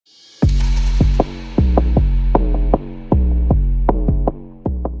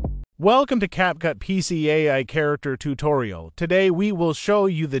Welcome to CapCut PC AI character tutorial. Today we will show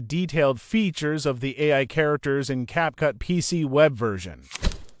you the detailed features of the AI characters in CapCut PC web version.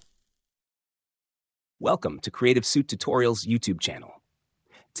 Welcome to Creative Suit Tutorials YouTube channel.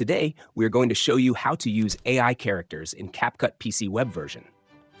 Today we are going to show you how to use AI characters in CapCut PC web version.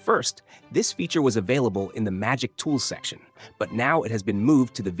 First, this feature was available in the Magic Tools section, but now it has been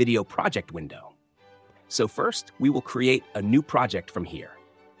moved to the Video Project window. So first, we will create a new project from here.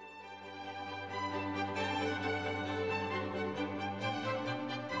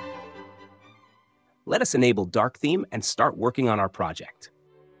 Let us enable Dark Theme and start working on our project.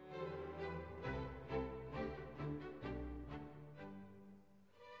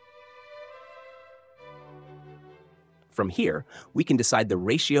 From here, we can decide the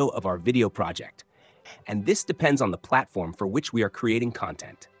ratio of our video project, and this depends on the platform for which we are creating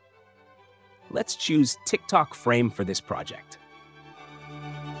content. Let's choose TikTok frame for this project.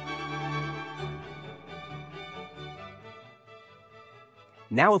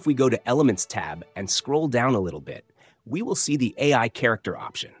 Now if we go to Elements tab and scroll down a little bit, we will see the AI character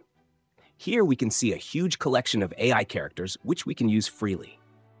option. Here we can see a huge collection of AI characters which we can use freely.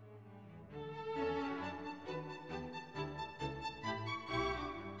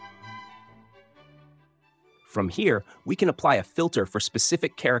 From here, we can apply a filter for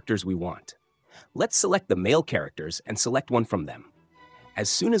specific characters we want. Let's select the male characters and select one from them. As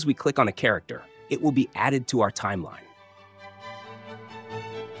soon as we click on a character, it will be added to our timeline.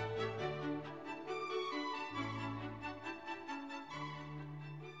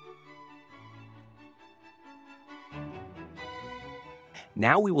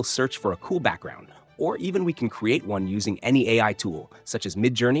 Now we will search for a cool background, or even we can create one using any AI tool, such as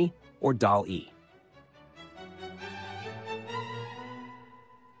Midjourney or DALL-E.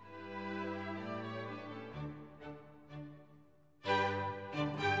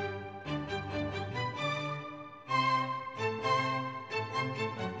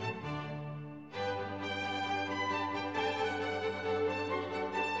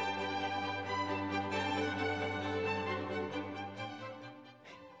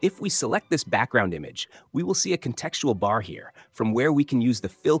 If we select this background image, we will see a contextual bar here from where we can use the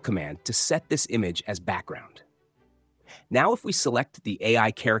fill command to set this image as background. Now if we select the AI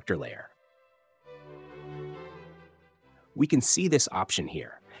character layer, we can see this option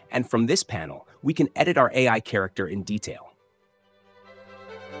here, and from this panel, we can edit our AI character in detail.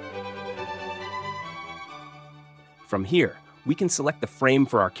 From here, we can select the frame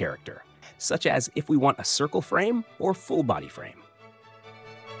for our character, such as if we want a circle frame or full body frame.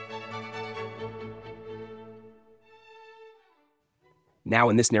 Now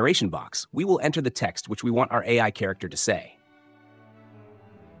in this narration box, we will enter the text which we want our AI character to say.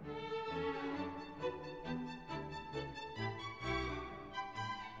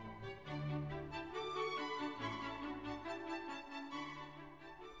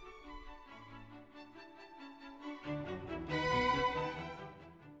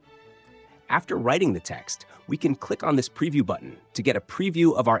 After writing the text, we can click on this preview button to get a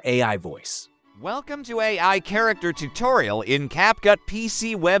preview of our AI voice. Welcome to AI character tutorial in CapCut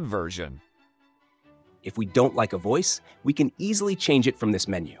PC web version. If we don't like a voice, we can easily change it from this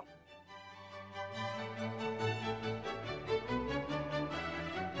menu.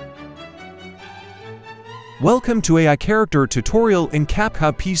 Welcome to AI character tutorial in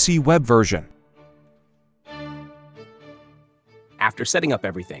CapCut PC web version. After setting up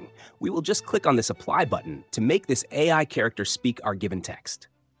everything, we will just click on this apply button to make this AI character speak our given text.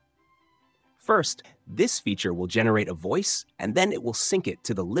 First, this feature will generate a voice, and then it will sync it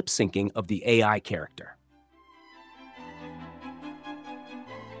to the lip syncing of the AI character.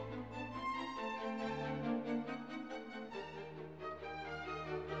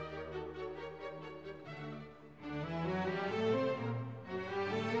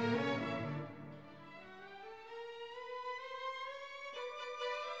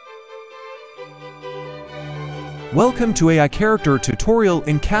 Welcome to AI character tutorial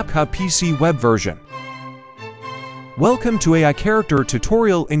in CapCut PC web version. Welcome to AI character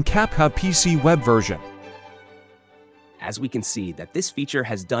tutorial in CapCut PC web version. As we can see that this feature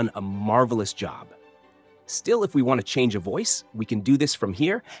has done a marvelous job. Still, if we want to change a voice, we can do this from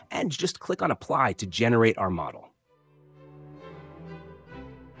here and just click on apply to generate our model.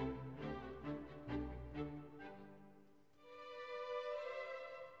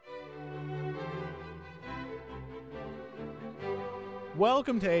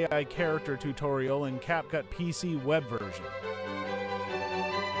 Welcome to AI character tutorial in CapCut PC web version.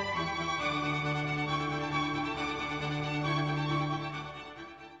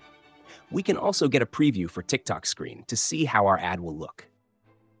 We can also get a preview for TikTok screen to see how our ad will look.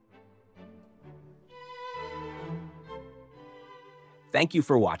 Thank you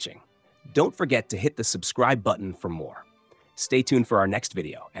for watching. Don't forget to hit the subscribe button for more. Stay tuned for our next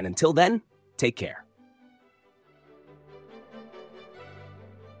video, and until then, take care.